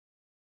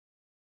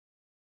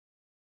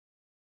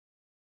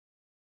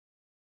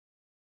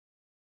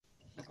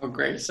Oh,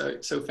 great. So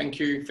thank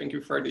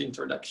you for the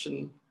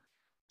introduction.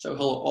 So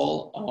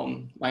hello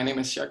all. My name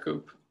is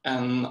Jakub,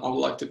 and I would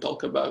like to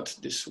talk about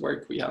this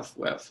work we have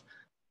with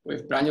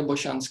Branislav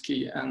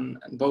Bosanský and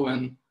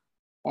Bowen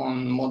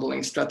on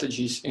modeling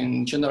strategies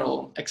in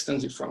general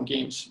extensive form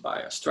games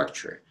by a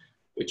structure,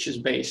 which is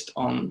based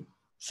on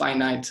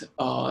finite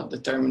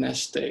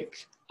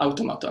deterministic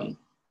automaton.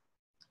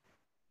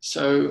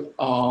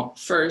 So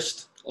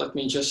first, let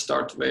me just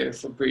start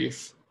with a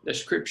brief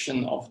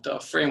description of the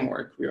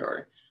framework we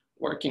are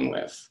working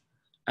with.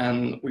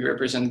 And we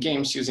represent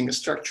games using a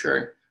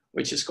structure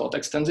which is called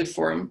extensive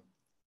form.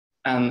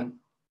 And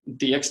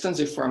the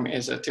extensive form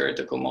is a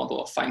theoretical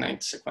model of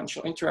finite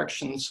sequential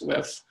interactions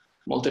with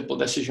multiple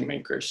decision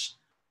makers.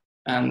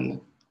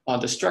 And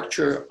the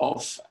structure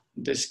of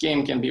this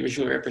game can be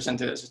visually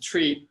represented as a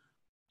tree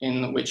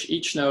in which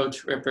each node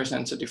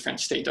represents a different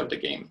state of the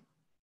game.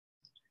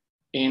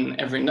 In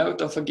every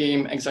node of a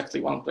game, exactly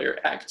one player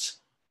acts,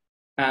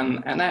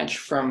 and an edge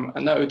from a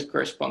node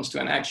corresponds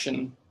to an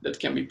action that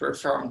can be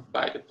performed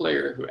by the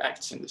player who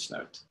acts in this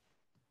node.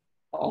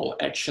 All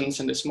actions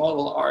in this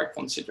model are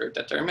considered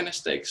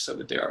deterministic, so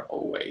that they are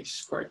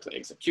always correctly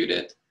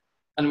executed,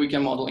 and we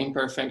can model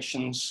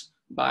imperfections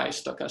by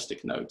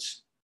stochastic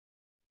nodes.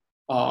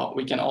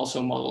 We can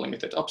also model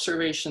limited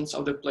observations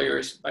of the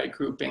players by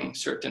grouping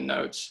certain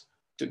nodes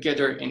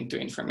together into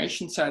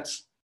information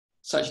sets,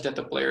 such that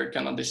the player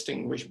cannot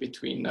distinguish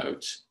between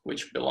nodes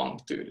which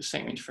belong to the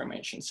same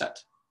information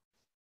set.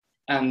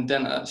 And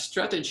then a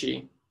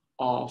strategy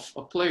of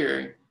a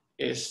player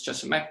is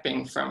just a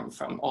mapping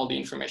from all the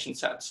information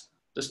sets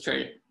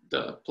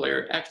the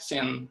player acts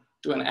in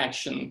to an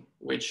action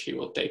which he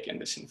will take in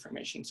this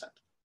information set.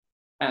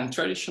 And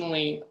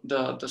traditionally,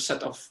 the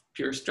set of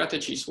pure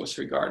strategies was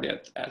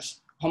regarded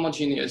as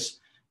homogeneous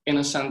in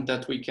a sense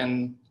that we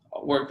can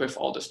work with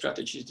all the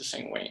strategies the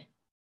same way.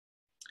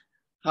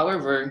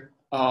 However,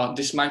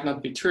 this might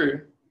not be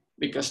true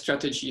because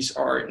strategies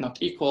are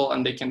not equal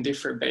and they can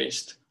differ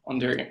based on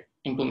their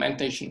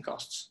implementation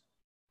costs.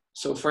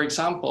 So for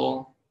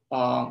example,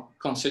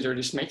 consider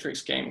this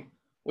matrix game,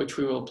 which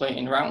we will play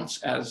in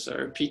rounds as a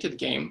repeated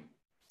game,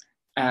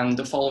 and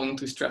the following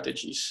two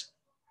strategies.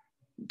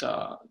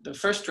 The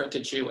first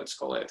strategy, let's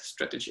call it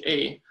strategy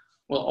A,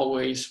 will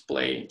always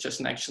play just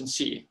an action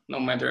C, no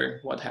matter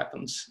what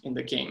happens in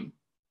the game.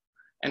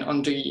 And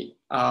on the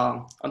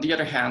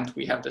other hand,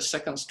 we have the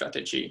second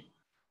strategy,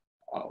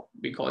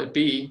 we call it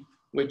B,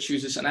 which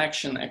uses an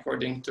action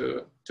according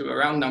to a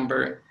round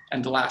number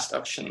and the last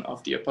action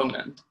of the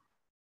opponent.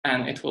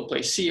 And it will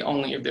play C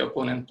only if the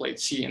opponent played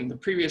C in the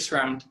previous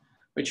round,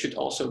 which should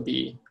also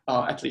be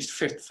at least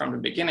fifth from the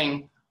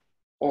beginning,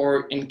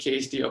 or in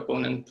case the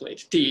opponent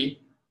played D,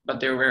 but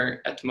there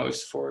were at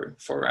most four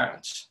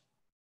rounds.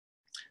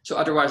 So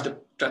otherwise the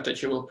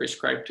strategy will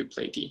prescribe to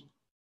play D.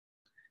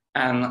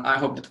 And I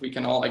hope that we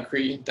can all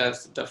agree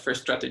that the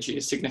first strategy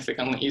is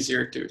significantly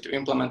easier to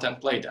implement and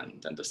play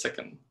than the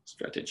second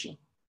strategy.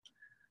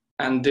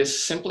 And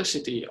this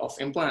simplicity of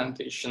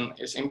implementation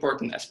is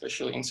important,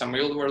 especially in some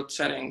real world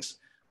settings,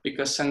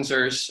 because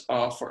sensors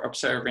for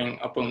observing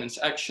opponents'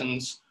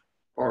 actions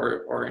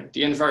or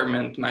the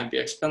environment might be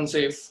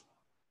expensive,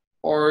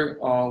 or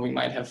we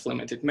might have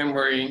limited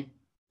memory,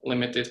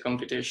 limited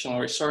computational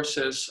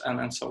resources,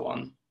 and so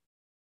on.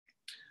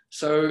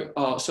 So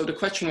the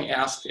question we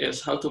ask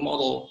is how to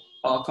model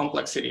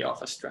complexity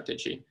of a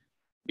strategy,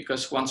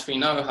 because once we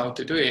know how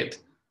to do it,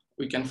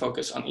 we can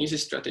focus on easy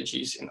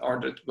strategies in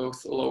order to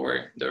both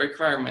lower the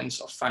requirements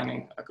of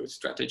finding a good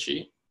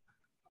strategy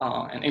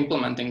and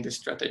implementing this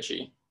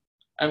strategy.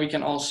 And we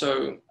can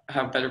also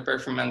have better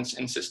performance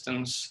in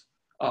systems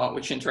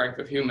which interact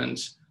with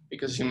humans,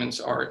 because humans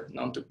are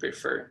known to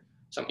prefer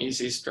some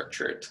easy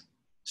structured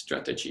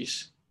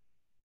strategies.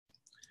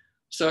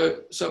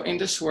 So in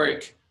this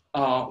work,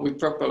 we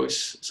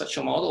propose such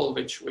a model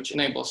which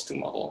enables to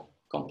model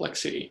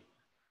complexity.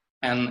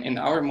 And in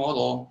our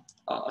model,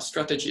 a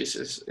strategy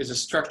is a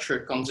structure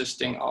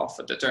consisting of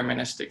a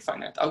deterministic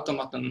finite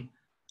automaton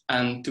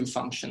and two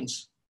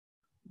functions.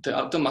 The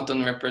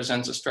automaton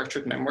represents a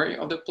structured memory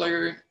of the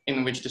player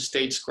in which the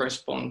states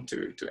correspond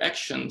to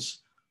actions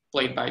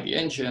played by the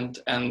agent,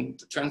 and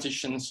the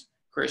transitions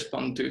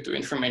correspond to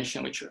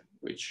information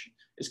which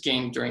is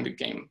gained during the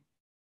game.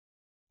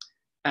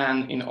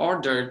 And in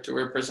order to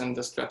represent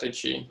the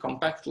strategy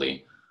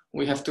compactly,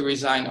 we have to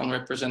resign on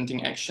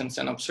representing actions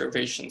and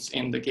observations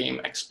in the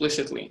game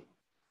explicitly.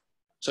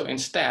 So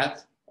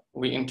instead,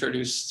 we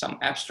introduce some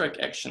abstract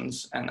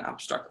actions and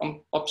abstract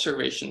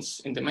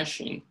observations in the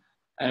machine,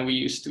 and we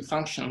use two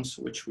functions,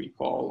 which we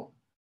call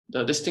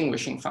the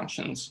distinguishing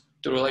functions,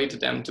 to relate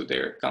them to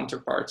their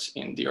counterparts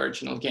in the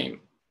original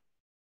game.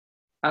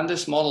 And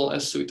this model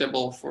is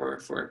suitable for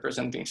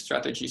representing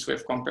strategies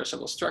with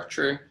compressible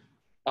structure,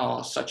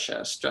 such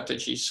as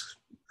strategies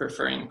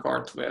preferring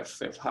cards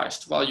with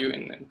highest value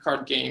in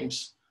card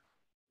games,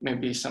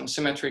 maybe some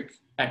symmetric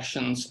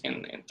actions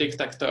in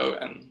tic-tac-toe,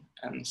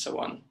 and so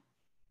on.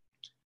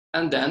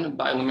 And then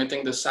by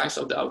limiting the size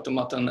of the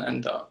automaton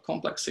and the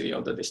complexity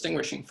of the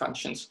distinguishing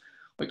functions,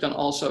 we can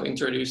also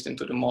introduce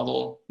into the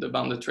model the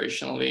bounded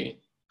rationality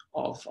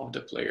of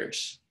the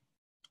players.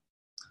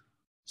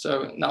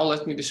 So now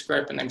let me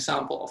describe an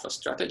example of a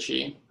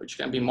strategy which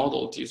can be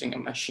modeled using a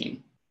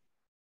machine.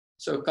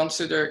 So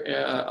consider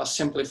a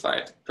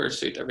simplified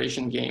pursuit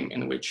evasion game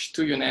in which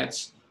two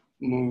units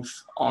move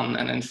on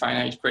an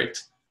infinite grid,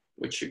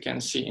 which you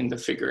can see in the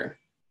figure.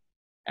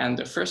 And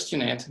the first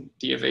unit,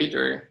 the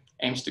evader,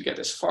 aims to get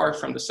as far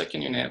from the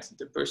second unit,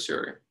 the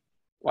pursuer,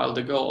 while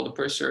the goal, the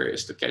pursuer,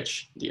 is to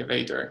catch the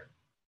evader.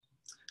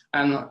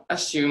 And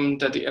assume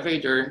that the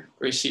evader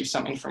receives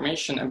some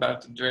information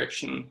about the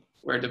direction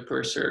where the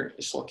pursuer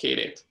is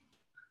located.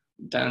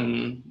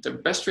 Then the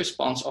best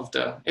response of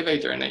the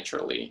evader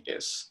naturally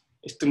is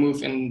to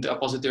move in the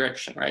opposite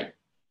direction, right?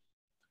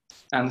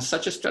 And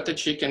such a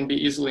strategy can be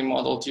easily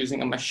modeled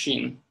using a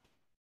machine.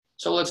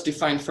 So let's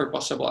define 4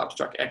 possible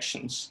abstract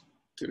actions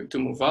to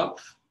move up,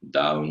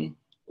 down,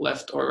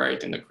 left, or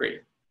right in the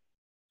grid.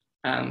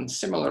 And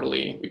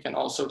similarly, we can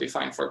also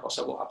define 4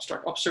 possible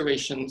abstract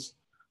observations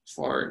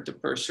for the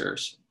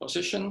pursuer's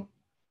position.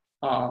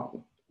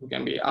 Who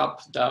can be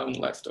up, down,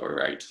 left, or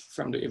right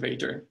from the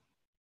evader.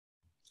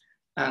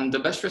 And the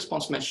best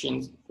response machine,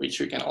 which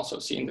we can also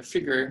see in the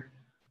figure,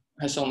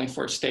 has only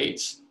 4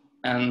 states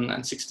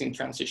and 16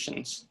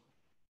 transitions.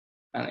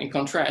 And in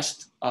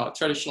contrast, a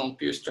traditional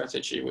pure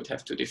strategy would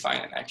have to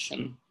define an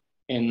action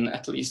in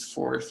at least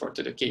 4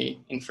 to the k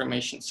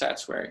information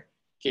sets, where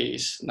k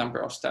is number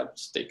of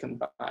steps taken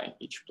by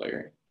each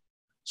player.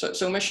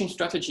 So machine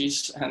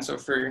strategies hence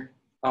offer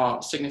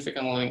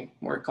significantly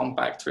more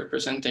compact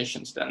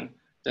representations than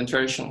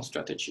traditional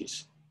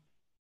strategies.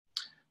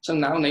 So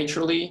now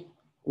naturally,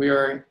 we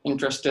are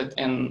interested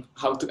in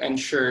how to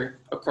ensure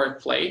accord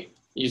play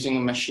using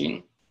a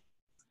machine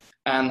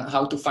and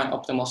how to find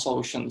optimal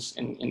solutions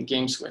in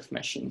games with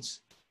machines.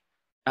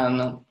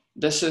 And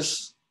this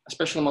is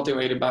especially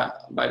motivated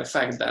by the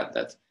fact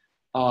that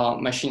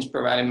machines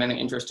provide many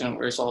interesting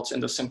results in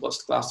the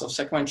simplest class of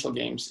sequential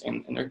games,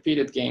 in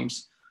repeated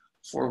games,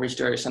 for which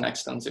there is an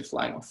extensive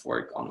line of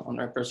work on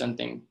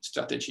representing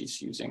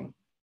strategies using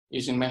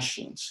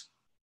machines.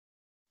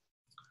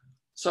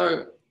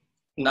 So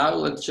now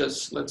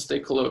let's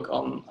take a look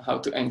on how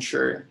to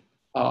ensure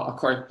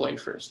accord play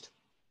first.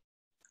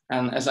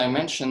 And as I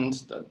mentioned,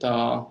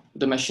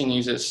 the machine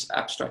uses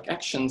abstract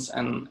actions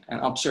and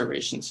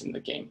observations in the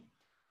game.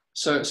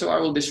 So I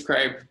will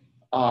describe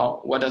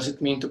what does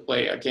it mean to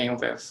play a game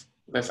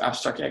with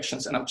abstract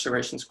actions and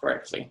observations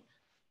correctly.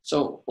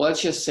 So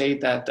let's just say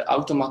that the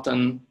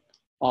automaton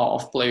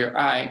of player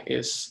I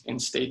is in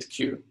state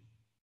Q.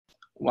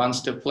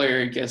 Once the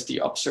player gets the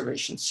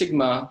observation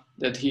sigma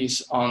that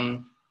he's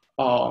on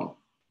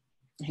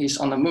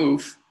a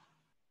move,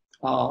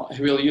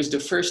 he will use the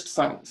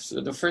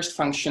first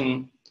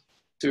function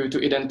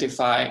to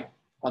identify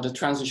the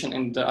transition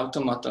in the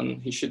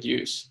automaton he should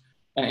use.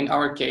 And in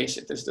our case,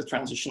 it is the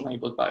transition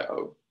labeled by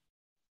O.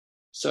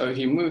 So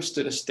he moves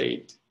to the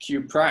state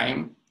Q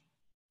prime,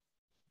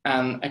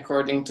 and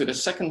according to the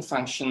second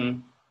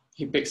function,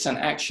 he picks an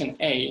action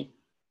A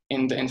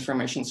in the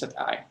information set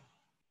I.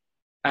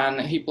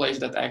 And he plays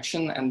that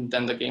action, and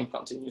then the game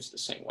continues the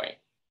same way.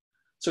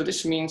 So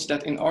this means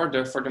that in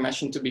order for the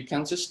machine to be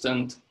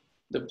consistent,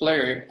 the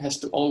player has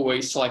to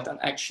always select an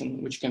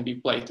action which can be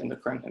played in the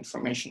current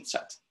information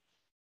set.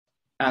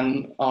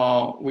 And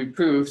we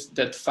proved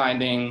that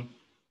finding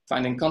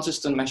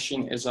consistent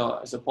machine is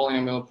a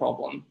polynomial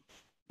problem.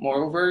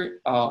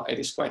 Moreover, it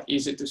is quite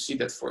easy to see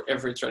that for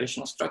every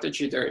traditional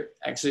strategy, there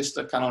exists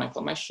a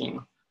canonical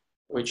machine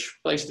which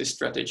plays this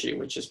strategy,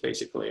 which is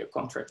basically a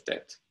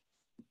contracted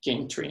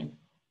game tree.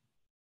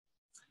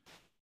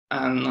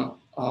 And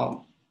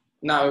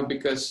now,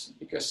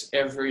 because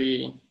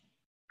every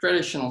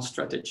traditional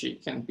strategy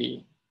can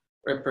be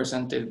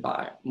represented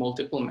by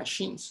multiple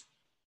machines,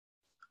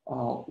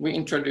 we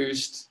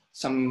introduced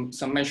some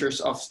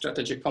measures of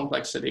strategic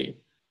complexity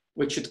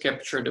which should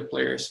capture the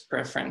player's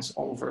preference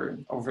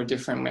over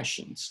different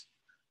machines.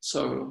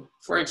 So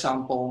for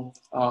example,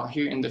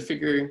 here in the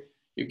figure,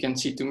 you can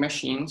see 2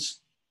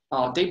 machines.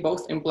 They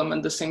both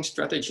implement the same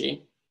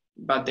strategy,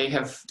 but they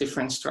have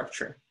different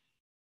structure.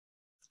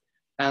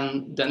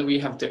 And then we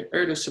have the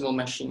irreducible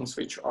machines,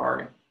 which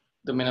are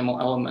the minimal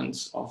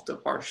elements of the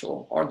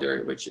partial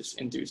order, which is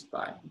induced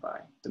by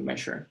the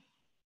measure.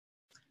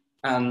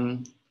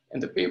 And in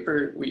the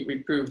paper,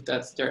 we proved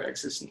that there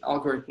exists an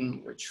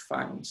algorithm which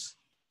finds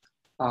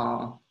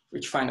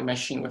a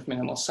machine with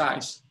minimal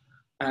size,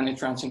 and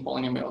it runs in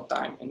polynomial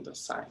time in the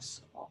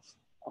size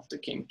of the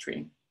game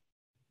tree.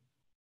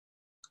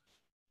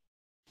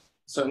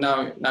 So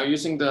now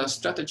using the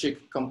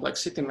strategic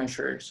complexity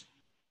measures,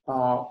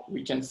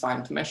 we can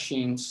find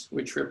machines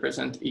which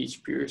represent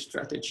each pure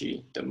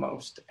strategy the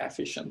most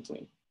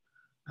efficiently.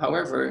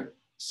 However,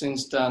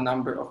 since the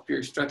number of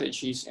pure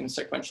strategies in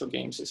sequential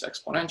games is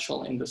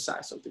exponential in the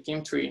size of the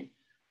game tree,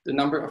 the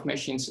number of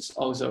machines is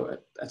also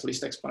at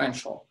least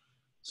exponential.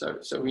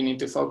 So we need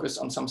to focus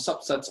on some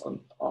subsets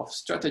of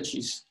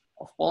strategies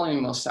of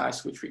polynomial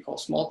size, which we call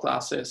small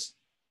classes.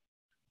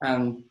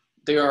 And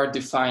they are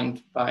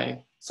defined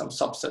by some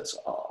subsets,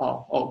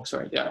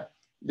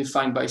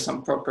 defined by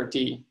some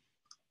property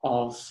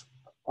of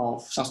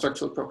some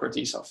structural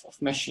properties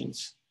of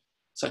machines,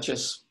 such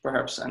as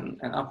perhaps an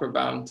upper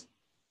bound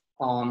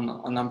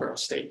on a number of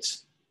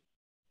states.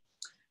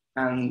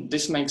 And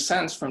this makes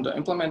sense from the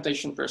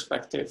implementation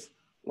perspective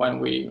when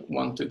we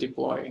want to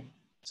deploy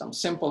some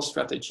simple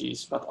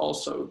strategies, but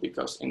also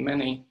because in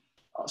many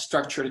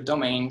structured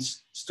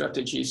domains,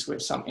 strategies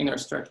with some inner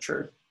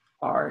structure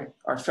are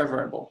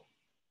favorable.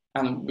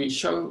 And we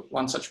show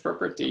one such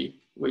property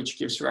which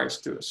gives rise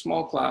to a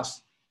small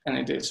class, and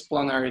it is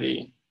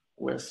planarity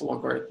with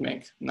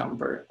logarithmic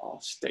number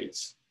of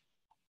states.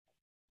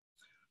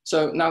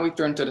 So now we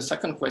turn to the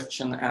second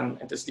question, and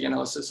it is the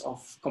analysis of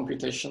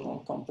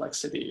computational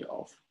complexity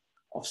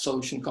of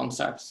solution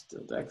concepts,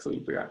 the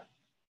equilibria.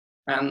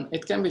 And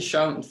it can be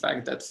shown, in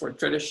fact, that for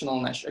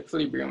traditional Nash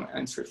equilibrium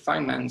and its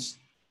refinements,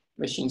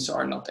 machines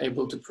are not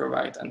able to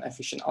provide an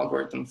efficient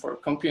algorithm for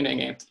computing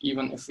it,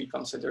 even if we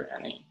consider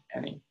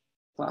any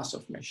class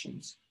of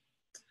machines.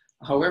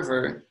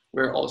 However,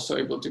 we're also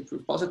able to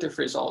prove positive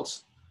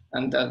results,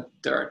 and that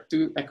there are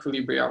two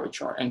equilibria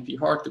which are NP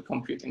hard to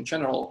compute in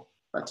general,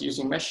 but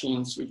using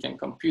machines, we can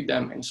compute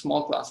them in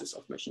small classes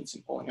of machines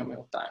in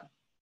polynomial time.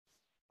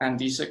 And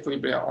these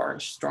equilibria are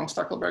strong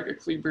Stackelberg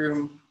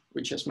equilibrium,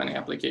 which has many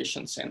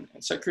applications in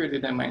security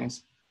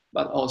domains,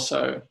 but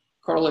also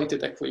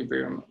correlated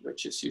equilibrium,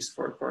 which is used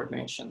for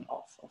coordination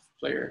of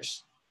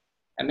players.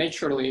 And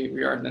naturally,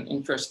 we are then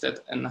interested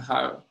in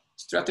how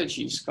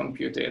strategies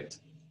computed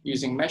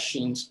using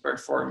machines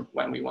perform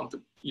when we want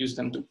to use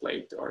them to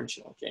play the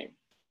original game.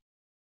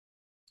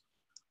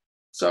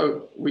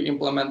 So we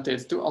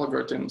implemented two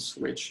algorithms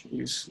which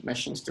use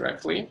machines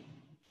directly.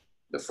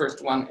 The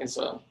first one is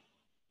a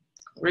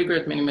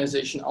regret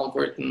minimization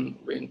algorithm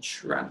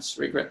which runs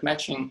regret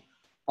matching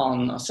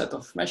on a set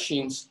of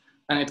machines,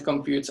 and it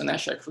computes a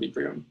Nash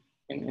equilibrium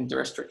in the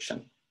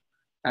restriction.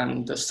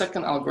 And the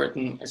second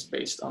algorithm is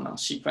based on a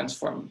sequence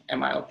from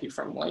MILP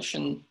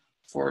formulation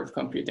for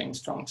computing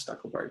strong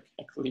Stackelberg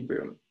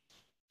equilibrium.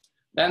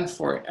 Then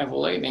for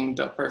evaluating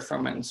the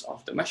performance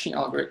of the machine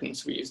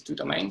algorithms, we use two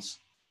domains.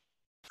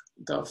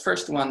 The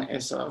first one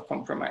is a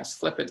compromised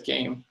flip-it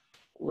game,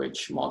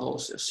 which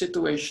models a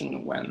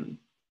situation when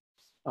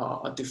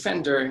a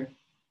defender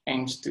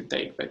aims to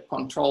take back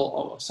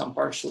control of some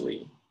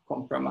partially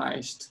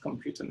compromised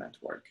computer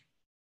network.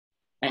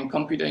 And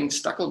computing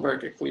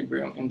Stackelberg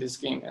equilibrium in this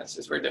game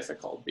is very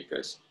difficult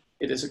because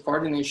it is a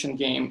coordination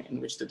game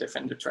in which the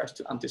defender tries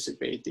to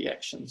anticipate the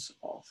actions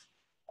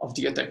of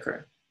the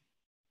attacker.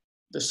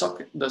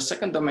 The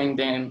second domain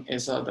then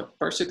is the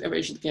pursuit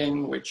evasion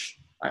game, which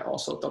I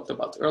also talked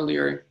about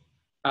earlier,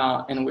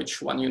 in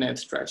which one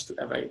unit tries to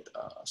evade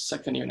a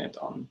second unit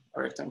on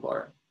a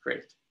rectangular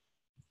grid.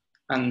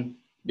 And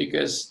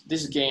because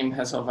this game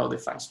has a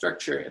well-defined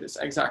structure, it is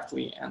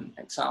exactly an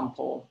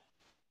example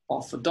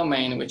of a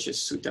domain which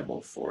is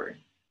suitable for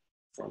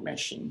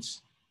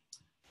machines.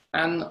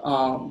 And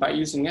by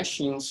using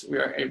machines, we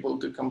are able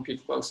to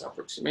compute close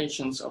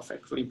approximations of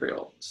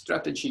equilibrial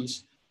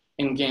strategies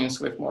in games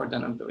with more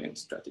than 1 billion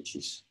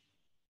strategies.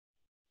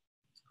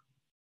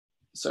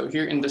 So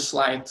here in this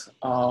slide,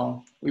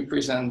 we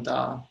present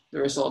the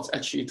results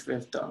achieved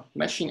with the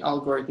machine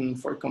algorithm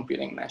for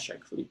computing Nash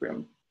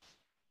equilibrium.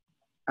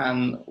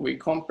 And we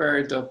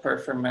compare the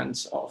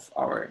performance of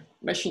our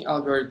machine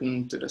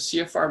algorithm to the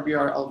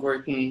CFR-BR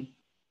algorithm.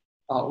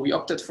 We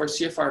opted for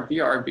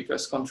CFR-BR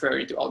because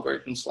contrary to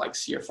algorithms like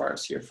CFR,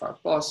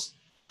 CFR+,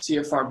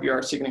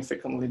 CFR-BR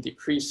significantly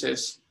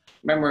decreases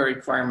memory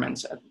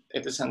requirements.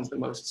 It is hence the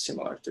most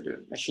similar to the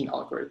machine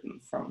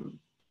algorithm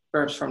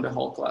perhaps from the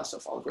whole class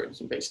of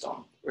algorithms based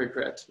on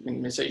regret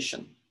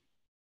minimization.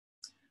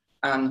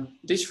 And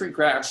these three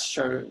graphs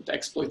show the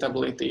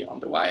exploitability on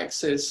the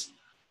y-axis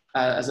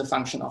as a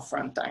function of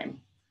runtime.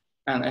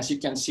 And as you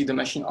can see, the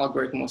machine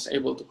algorithm was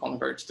able to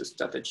converge the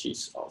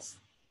strategies of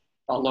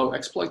a low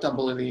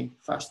exploitability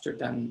faster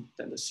than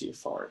the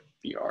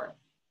CFR-BR.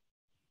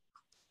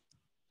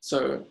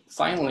 So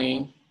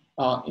finally,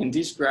 in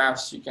these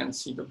graphs, you can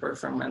see the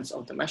performance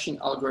of the machine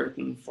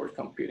algorithm for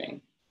computing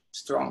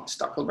strong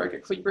Stackelberg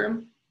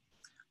equilibrium.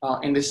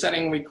 In this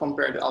setting, we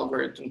compare the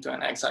algorithm to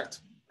an exact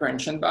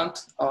branch and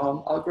bound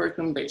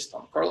algorithm based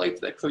on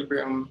correlated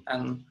equilibrium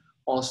and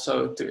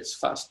also to its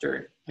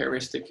faster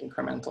heuristic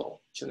incremental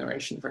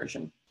generation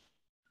version.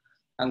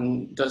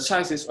 And the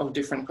sizes of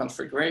different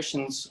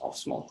configurations of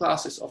small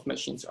classes of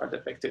machines are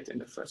depicted in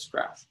the first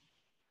graph.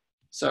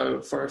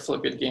 So for a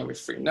flip-it game with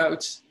 3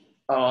 nodes,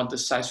 the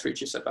size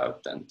reaches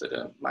about 10 to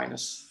the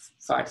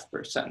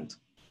 -5%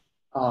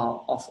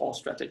 of all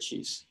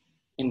strategies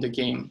in the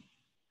game.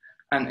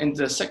 And in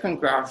the second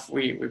graph,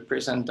 we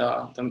present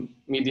the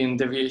median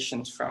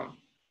deviations from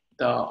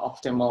the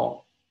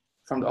optimal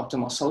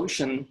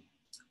solution.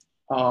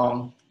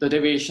 The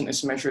deviation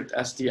is measured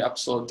as the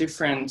absolute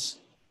difference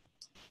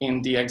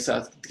in the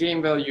exact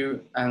game value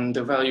and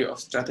the value of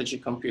strategy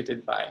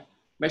computed by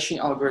machine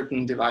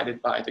algorithm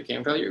divided by the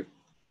game value.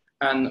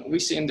 And we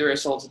see in the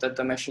results that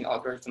the machine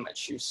algorithm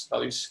achieves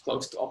values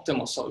close to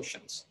optimal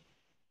solutions.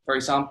 For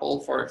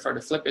example, for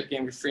the flip-it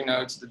game with 3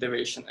 nodes, the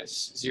deviation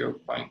is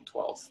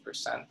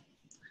 0.12%.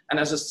 And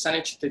as a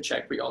sanity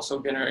check, we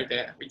also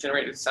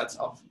generated sets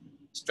of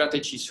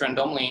strategies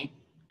randomly,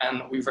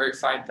 and we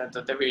verified that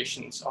the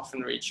deviations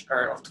often reach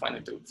error of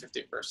 20 to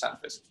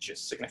 50%, which is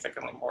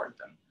significantly more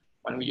than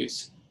when we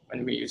use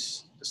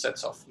the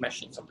sets of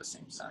machines of the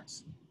same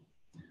size.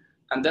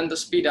 And then the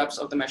speedups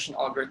of the machine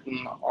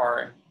algorithm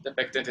are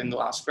depicted in the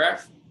last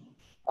graph.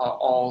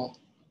 All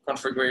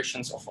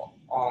configurations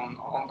on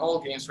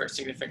all games were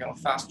significantly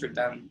faster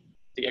than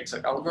the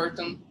exact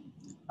algorithm.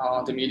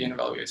 The median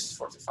value is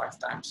 45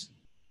 times.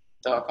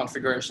 The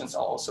configurations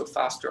are also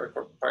faster or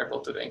comparable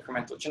to the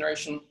incremental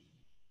generation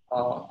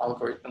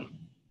algorithm.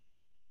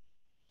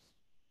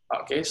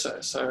 Okay,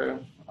 so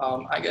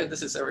I guess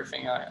this is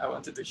everything I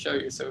wanted to show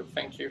you. So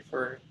thank you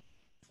for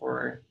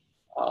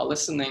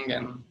listening,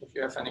 and if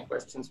you have any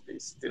questions,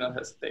 please do not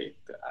hesitate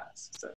to ask. So